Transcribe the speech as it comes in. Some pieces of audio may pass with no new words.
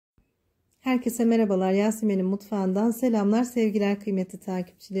Herkese merhabalar. Yasemin'in mutfağından selamlar, sevgiler kıymetli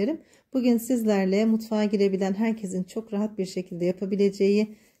takipçilerim. Bugün sizlerle mutfağa girebilen, herkesin çok rahat bir şekilde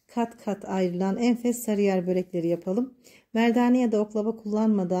yapabileceği, kat kat ayrılan enfes sarıyer börekleri yapalım. Merdane ya da oklava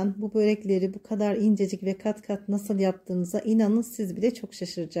kullanmadan bu börekleri bu kadar incecik ve kat kat nasıl yaptığınıza inanın siz bile çok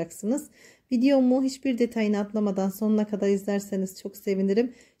şaşıracaksınız. Videomu hiçbir detayını atlamadan sonuna kadar izlerseniz çok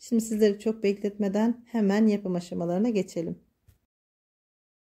sevinirim. Şimdi sizleri çok bekletmeden hemen yapım aşamalarına geçelim.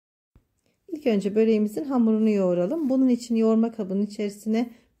 İlk önce böreğimizin hamurunu yoğuralım. Bunun için yoğurma kabının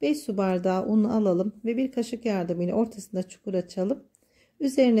içerisine 5 su bardağı un alalım ve bir kaşık yardımıyla ortasında çukur açalım.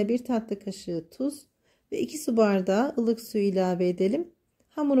 Üzerine 1 tatlı kaşığı tuz ve 2 su bardağı ılık su ilave edelim.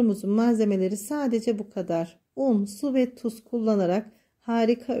 Hamurumuzun malzemeleri sadece bu kadar. Un, su ve tuz kullanarak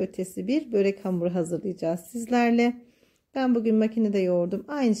harika ötesi bir börek hamuru hazırlayacağız sizlerle. Ben bugün makinede yoğurdum.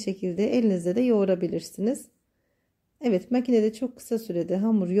 Aynı şekilde elinizde de yoğurabilirsiniz. Evet, makinede çok kısa sürede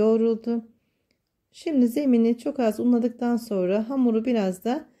hamur yoğruldu. Şimdi zemini çok az unladıktan sonra hamuru biraz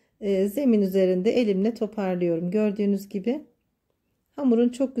da zemin üzerinde elimle toparlıyorum. Gördüğünüz gibi hamurun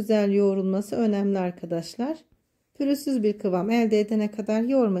çok güzel yoğrulması önemli arkadaşlar. Pürüzsüz bir kıvam elde edene kadar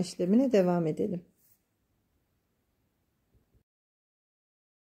yoğurma işlemine devam edelim.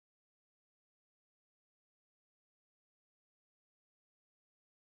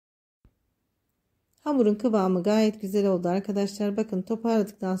 Hamurun kıvamı gayet güzel oldu arkadaşlar. Bakın,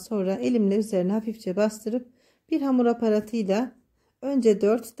 toparladıktan sonra elimle üzerine hafifçe bastırıp bir hamur aparatıyla önce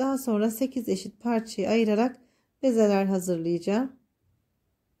 4 daha sonra 8 eşit parçaya ayırarak bezeler hazırlayacağım.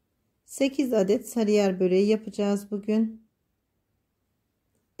 8 adet sarıyer böreği yapacağız bugün.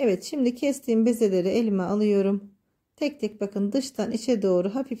 Evet, şimdi kestiğim bezeleri elime alıyorum. Tek tek bakın dıştan içe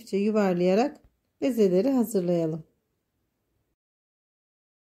doğru hafifçe yuvarlayarak bezeleri hazırlayalım.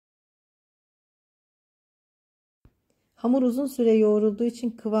 Hamur uzun süre yoğrulduğu için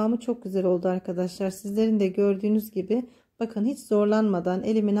kıvamı çok güzel oldu arkadaşlar. Sizlerin de gördüğünüz gibi bakın hiç zorlanmadan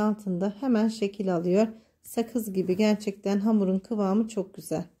elimin altında hemen şekil alıyor. Sakız gibi, gerçekten hamurun kıvamı çok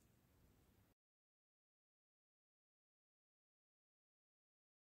güzel.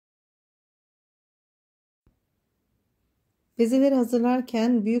 Bezeleri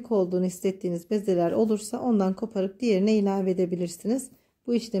hazırlarken büyük olduğunu hissettiğiniz bezeler olursa ondan koparıp diğerine ilave edebilirsiniz.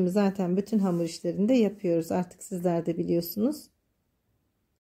 Bu işlemi zaten bütün hamur işlerinde yapıyoruz. Artık sizler de biliyorsunuz.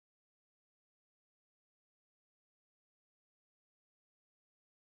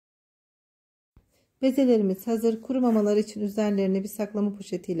 Bezelerimiz hazır. Kurumamaları için üzerlerine bir saklama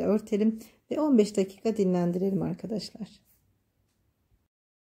poşetiyle örtelim ve 15 dakika dinlendirelim arkadaşlar.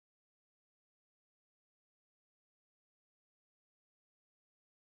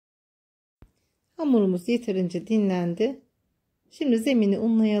 Hamurumuz yeterince dinlendi. Şimdi zemini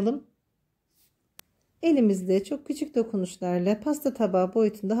unlayalım. Elimizde çok küçük dokunuşlarla pasta tabağı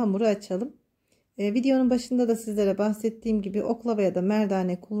boyutunda hamuru açalım. Videonun başında da sizlere bahsettiğim gibi oklava ya da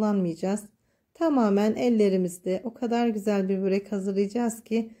merdane kullanmayacağız. Tamamen ellerimizde o kadar güzel bir börek hazırlayacağız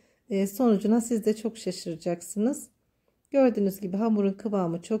ki sonucuna siz de çok şaşıracaksınız. Gördüğünüz gibi hamurun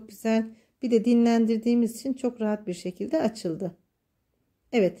kıvamı çok güzel. Bir de dinlendirdiğimiz için çok rahat bir şekilde açıldı.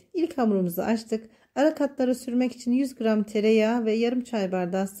 Evet, ilk hamurumuzu açtık. Ara katlara sürmek için 100 gram tereyağı ve yarım çay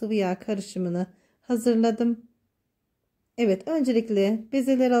bardağı sıvı yağ karışımını hazırladım. Evet, öncelikle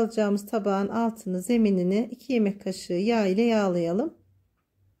bezeleri alacağımız tabağın altını, zeminini 2 yemek kaşığı yağ ile yağlayalım.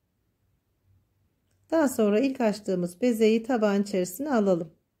 Daha sonra ilk açtığımız bezeyi tabağın içerisine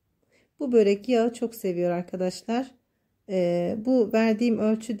alalım. Bu börek yağı çok seviyor arkadaşlar. Bu verdiğim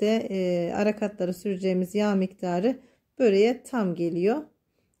ölçüde ara katlara süreceğimiz yağ miktarı böreğe tam geliyor.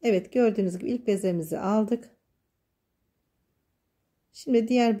 Evet, gördüğünüz gibi ilk bezemizi aldık. Şimdi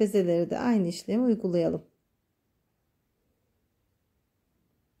diğer bezeleri de aynı işlemi uygulayalım.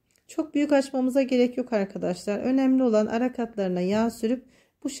 Çok büyük açmamıza gerek yok arkadaşlar. Önemli olan ara katlarına yağ sürüp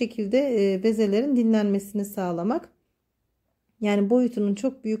bu şekilde bezelerin dinlenmesini sağlamak. Yani boyutunun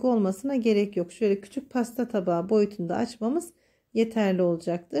çok büyük olmasına gerek yok. Şöyle küçük pasta tabağı boyutunda açmamız yeterli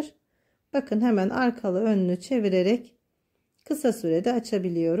olacaktır. Bakın, hemen arkalı önlü çevirerek kısa sürede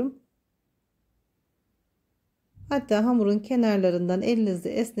açabiliyorum. Hatta hamurun kenarlarından elinizle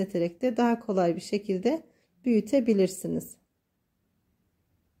esneterek de daha kolay bir şekilde büyütebilirsiniz.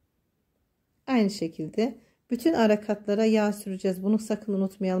 Aynı şekilde bütün ara katlara yağ süreceğiz. Bunu sakın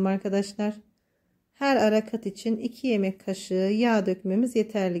unutmayalım arkadaşlar. Her ara kat için 2 yemek kaşığı yağ dökmemiz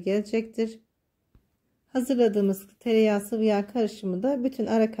yeterli gelecektir. Hazırladığımız tereyağı sıvı yağ karışımı da bütün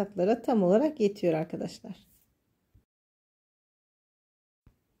ara katlara tam olarak yetiyor arkadaşlar.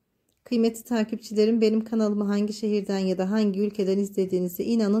 Kıymetli takipçilerim, benim kanalımı hangi şehirden ya da hangi ülkeden izlediğinizi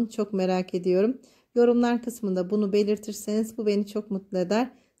inanın çok merak ediyorum. Yorumlar kısmında bunu belirtirseniz bu beni çok mutlu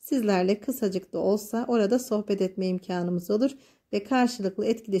eder. sizlerle kısacık da olsa orada sohbet etme imkanımız olur ve karşılıklı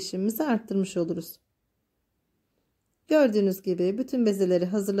etkileşimimizi arttırmış oluruz. Gördüğünüz gibi bütün bezeleri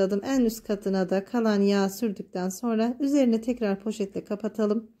hazırladım. En üst katına da kalan yağ sürdükten sonra üzerine tekrar poşetle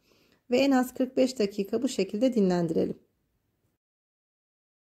kapatalım ve en az 45 dakika bu şekilde dinlendirelim.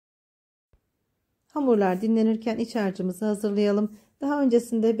 Hamurlar dinlenirken iç harcımızı hazırlayalım. Daha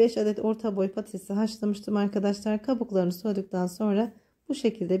öncesinde 5 adet orta boy patatesi haşlamıştım arkadaşlar. Kabuklarını soyduktan sonra bu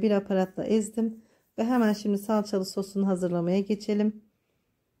şekilde bir aparatla ezdim ve hemen şimdi salçalı sosunu hazırlamaya geçelim.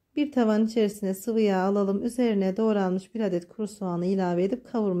 Bir tavanın içerisine sıvı yağ alalım. Üzerine doğranmış 1 adet kuru soğanı ilave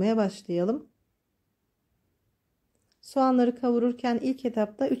edip kavurmaya başlayalım. Soğanları kavururken ilk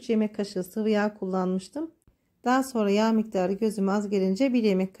etapta 3 yemek kaşığı sıvı yağ kullanmıştım. Daha sonra yağ miktarı gözüme az gelince 1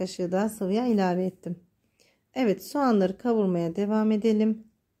 yemek kaşığı daha sıvı yağ ilave ettim. Evet, soğanları kavurmaya devam edelim.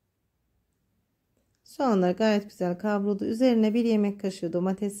 Soğanlar gayet güzel kavruldu. Üzerine 1 yemek kaşığı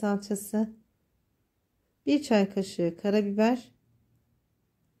domates salçası, 1 çay kaşığı karabiber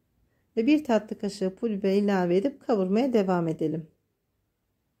ve 1 tatlı kaşığı pul biber ilave edip kavurmaya devam edelim.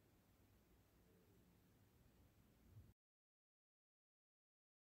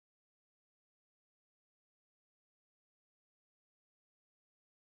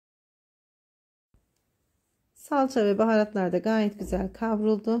 Salça ve baharatlar da gayet güzel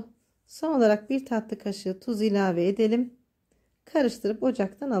kavruldu. Son olarak 1 tatlı kaşığı tuz ilave edelim. Karıştırıp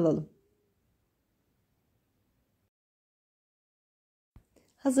ocaktan alalım.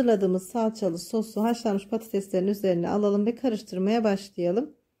 Hazırladığımız salçalı sosu haşlanmış patateslerin üzerine alalım ve karıştırmaya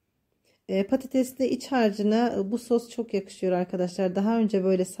başlayalım. Patatesli iç harcına bu sos çok yakışıyor arkadaşlar. Daha önce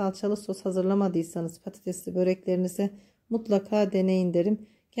böyle salçalı sos hazırlamadıysanız patatesli böreklerinizi mutlaka deneyin derim.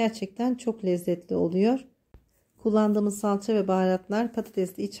 Gerçekten çok lezzetli oluyor. Kullandığımız salça ve baharatlar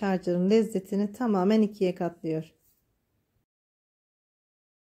patatesli iç harcının lezzetini tamamen ikiye katlıyor.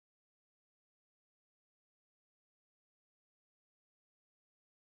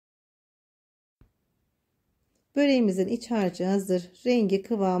 Böreğimizin iç harcı hazır. Rengi,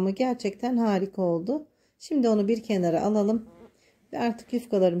 kıvamı gerçekten harika oldu. Şimdi onu bir kenara alalım ve artık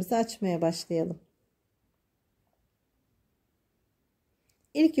yufkalarımızı açmaya başlayalım.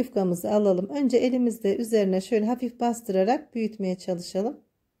 İlk yufkamızı alalım. Önce elimizle üzerine şöyle hafif bastırarak büyütmeye çalışalım.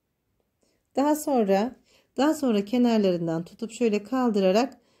 Daha sonra kenarlarından tutup şöyle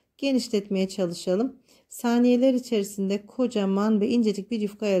kaldırarak genişletmeye çalışalım. Saniyeler içerisinde kocaman ve incecik bir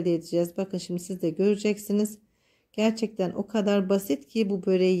yufka elde edeceğiz. Bakın şimdi siz de göreceksiniz. Gerçekten o kadar basit ki bu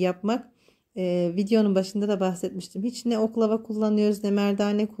böreği yapmak. Videonun başında da bahsetmiştim. Hiç ne oklava kullanıyoruz ne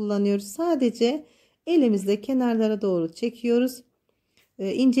merdane kullanıyoruz. Sadece elimizle kenarlara doğru çekiyoruz.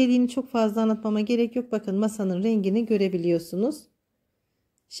 İnceliğini çok fazla anlatmama gerek yok. Bakın masanın rengini görebiliyorsunuz.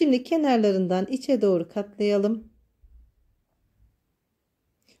 Şimdi kenarlarından içe doğru katlayalım.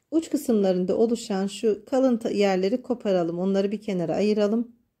 Uç kısımlarında oluşan şu kalın yerleri koparalım. Onları bir kenara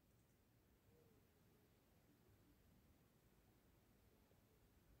ayıralım.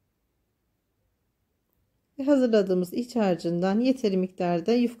 Ve hazırladığımız iç harcından yeteri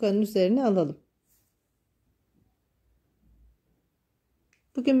miktarda yufkanın üzerine alalım.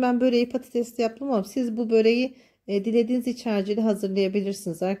 Bugün ben böreği patatesli yaptım ama siz bu böreği dilediğiniz iç harcıyla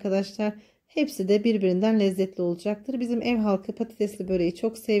hazırlayabilirsiniz arkadaşlar. Hepsi de birbirinden lezzetli olacaktır. Bizim ev halkı patatesli böreği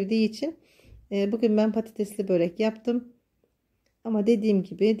çok sevdiği için bugün ben patatesli börek yaptım. Ama dediğim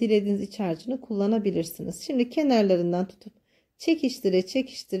gibi dilediğiniz iç harcını kullanabilirsiniz. Şimdi kenarlarından tutup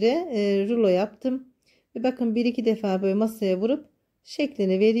çekiştire rulo yaptım. Ve bakın 1-2 defa böyle masaya vurup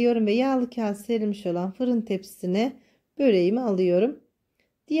şeklini veriyorum ve yağlı kağıt serilmiş olan fırın tepsisine böreğimi alıyorum.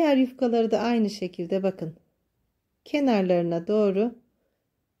 Diğer yufkaları da aynı şekilde bakın kenarlarına doğru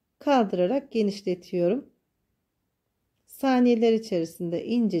kaldırarak genişletiyorum. Saniyeler içerisinde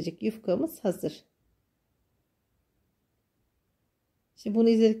incecik yufkamız hazır. Şimdi bunu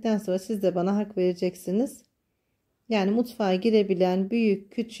izledikten sonra siz de bana hak vereceksiniz. Yani mutfağa girebilen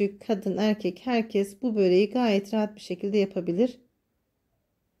büyük, küçük, kadın, erkek herkes bu böreği gayet rahat bir şekilde yapabilir.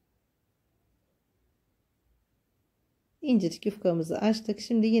 İncecik yufkamızı açtık.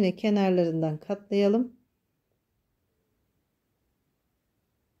 Şimdi yine kenarlarından katlayalım.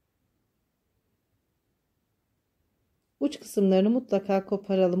 Uç kısımlarını mutlaka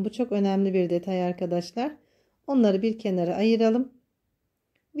koparalım. Bu çok önemli bir detay arkadaşlar. Onları bir kenara ayıralım.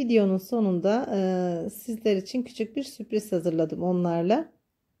 Videonun sonunda sizler için küçük bir sürpriz hazırladım onlarla.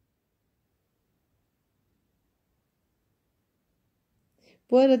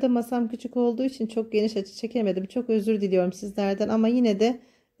 Bu arada masam küçük olduğu için çok geniş açı çekemedim. Çok özür diliyorum sizlerden ama yine de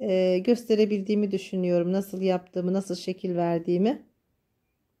gösterebildiğimi düşünüyorum. Nasıl yaptığımı, nasıl şekil verdiğimi.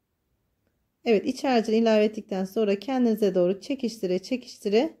 Evet, iç harcını ilave ettikten sonra kendinize doğru çekiştire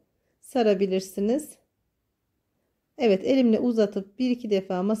çekiştire sarabilirsiniz. Evet, elimle uzatıp bir iki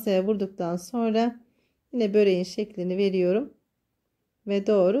defa masaya vurduktan sonra yine böreğin şeklini veriyorum ve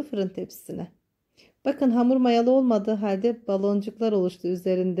doğru fırın tepsisine. Bakın, hamur mayalı olmadığı halde baloncuklar oluştu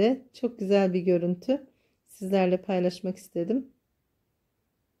üzerinde. Çok güzel bir görüntü. Sizlerle paylaşmak istedim.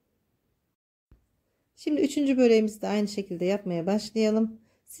 Şimdi üçüncü böreğimizi de aynı şekilde yapmaya başlayalım.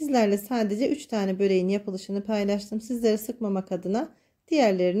 Sizlerle sadece 3 tane böreğin yapılışını paylaştım. Sizleri sıkmamak adına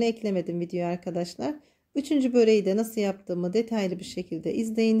diğerlerini eklemedim videoya arkadaşlar. Üçüncü böreği de nasıl yaptığımı detaylı bir şekilde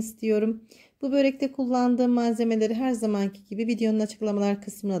izleyin istiyorum. Bu börekte kullandığım malzemeleri her zamanki gibi videonun açıklamalar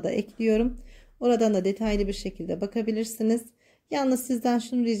kısmına da ekliyorum. Oradan da detaylı bir şekilde bakabilirsiniz. Yalnız sizden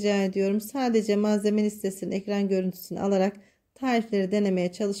şunu rica ediyorum. Sadece malzeme listesinin ekran görüntüsünü alarak tarifleri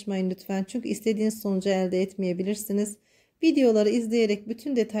denemeye çalışmayın lütfen. Çünkü istediğiniz sonucu elde etmeyebilirsiniz. Videoları izleyerek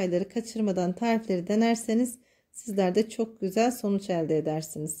bütün detayları kaçırmadan tarifleri denerseniz sizler de çok güzel sonuç elde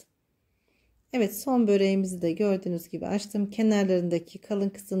edersiniz. Evet, son böreğimizi de gördüğünüz gibi açtım. Kenarlarındaki kalın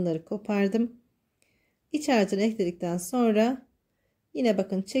kısımları kopardım. İç harcını ekledikten sonra yine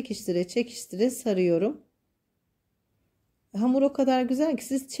bakın çekiştire çekiştire sarıyorum. Hamur o kadar güzel ki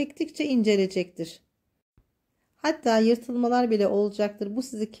siz çektikçe incelecektir. Hatta yırtılmalar bile olacaktır. Bu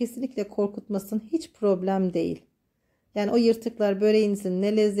sizi kesinlikle korkutmasın. Hiç problem değil. Yani o yırtıklar böreğinizin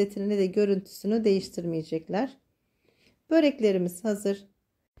ne lezzetini ne de görüntüsünü değiştirmeyecekler. Böreklerimiz hazır.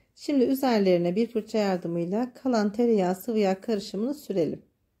 Şimdi üzerlerine bir fırça yardımıyla kalan tereyağı sıvı yağ karışımını sürelim.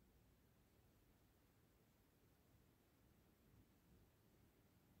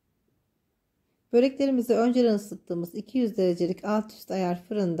 Böreklerimizi önceden ısıttığımız 200 derecelik alt üst ayar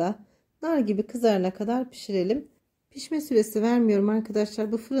fırında nar gibi kızarana kadar pişirelim. Pişme süresi vermiyorum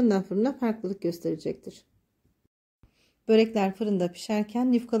arkadaşlar. Bu fırından fırına farklılık gösterecektir. Börekler fırında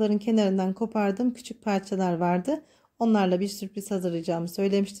pişerken yufkaların kenarından kopardığım küçük parçalar vardı. Onlarla bir sürpriz hazırlayacağımı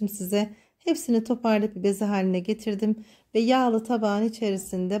söylemiştim size. Hepsini toparlayıp bir beze haline getirdim ve yağlı tabağın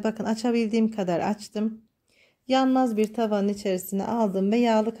içerisinde, bakın açabildiğim kadar açtım. Yanmaz bir tavanın içerisine aldım ve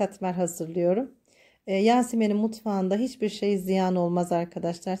yağlı katmer hazırlıyorum. Yasemin'in mutfağında hiçbir şey ziyan olmaz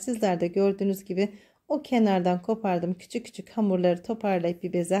arkadaşlar. Sizler de gördüğünüz gibi o kenardan kopardım. Küçük küçük hamurları toparlayıp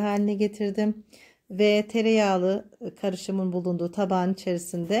bir beze haline getirdim. Ve tereyağlı karışımın bulunduğu tabağın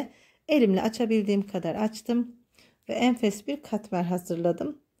içerisinde elimle açabildiğim kadar açtım. Ve enfes bir katmer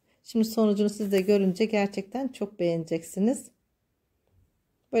hazırladım. Şimdi sonucunu siz de görünce gerçekten çok beğeneceksiniz.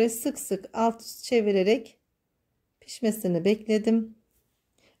 Böyle sık sık alt üst çevirerek pişmesini bekledim.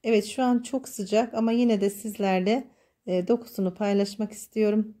 Evet, şu an çok sıcak ama yine de sizlerle dokusunu paylaşmak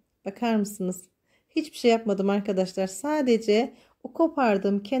istiyorum. Bakar mısınız? Hiçbir şey yapmadım arkadaşlar. Sadece o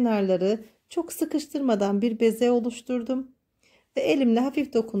kopardığım kenarları çok sıkıştırmadan bir beze oluşturdum. Ve elimle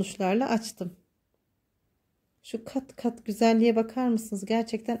hafif dokunuşlarla açtım. Şu kat kat güzelliğe bakar mısınız?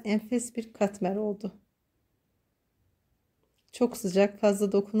 Gerçekten enfes bir katmer oldu. Çok sıcak,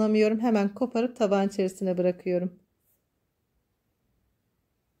 fazla dokunamıyorum. Hemen koparıp tabağın içerisine bırakıyorum.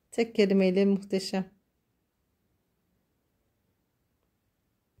 Tek kelimeyle muhteşem.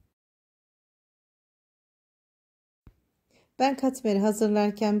 Ben katmeri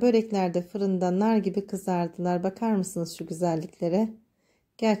hazırlarken börekler de fırında nar gibi kızardılar. Bakar mısınız şu güzelliklere?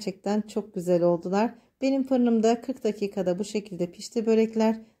 Gerçekten çok güzel oldular. Benim fırınımda 40 dakikada bu şekilde pişti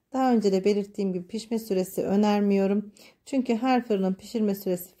börekler. Daha önce de belirttiğim gibi pişme süresi önermiyorum. Çünkü her fırının pişirme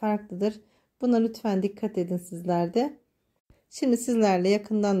süresi farklıdır. Buna lütfen dikkat edin sizler de. Şimdi sizlerle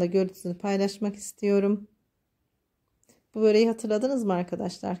yakından da görüntüsünü paylaşmak istiyorum. Bu böreği hatırladınız mı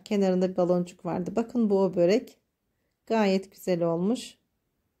arkadaşlar? Kenarında bir baloncuk vardı. Bakın, bu o börek. Gayet güzel olmuş.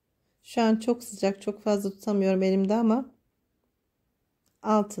 Şu an çok sıcak, çok fazla tutamıyorum elimde ama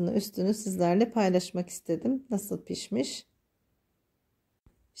altını üstünü sizlerle paylaşmak istedim. Nasıl pişmiş?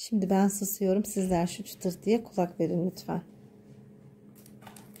 Şimdi ben susuyorum. Sizler şu çıtır diye kulak verin lütfen.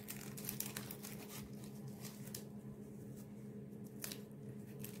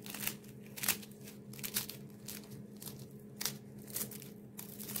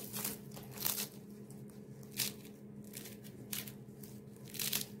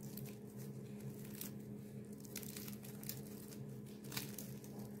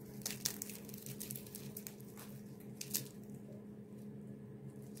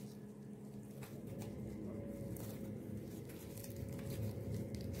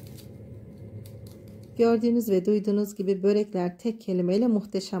 Gördüğünüz ve duyduğunuz gibi börekler tek kelimeyle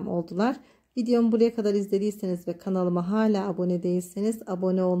muhteşem oldular. Videomu buraya kadar izlediyseniz ve kanalıma hala abone değilseniz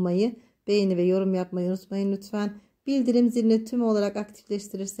abone olmayı, beğeni ve yorum yapmayı unutmayın lütfen. Bildirim zilini tüm olarak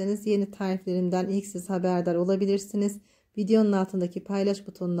aktifleştirirseniz yeni tariflerimden ilk siz haberdar olabilirsiniz. Videonun altındaki paylaş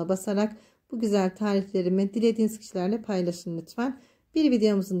butonuna basarak Bu güzel tariflerimi dilediğiniz kişilerle paylaşın lütfen. Bir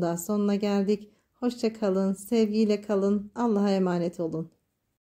videomuzun daha sonuna geldik. Hoşça kalın, sevgiyle kalın, Allah'a emanet olun.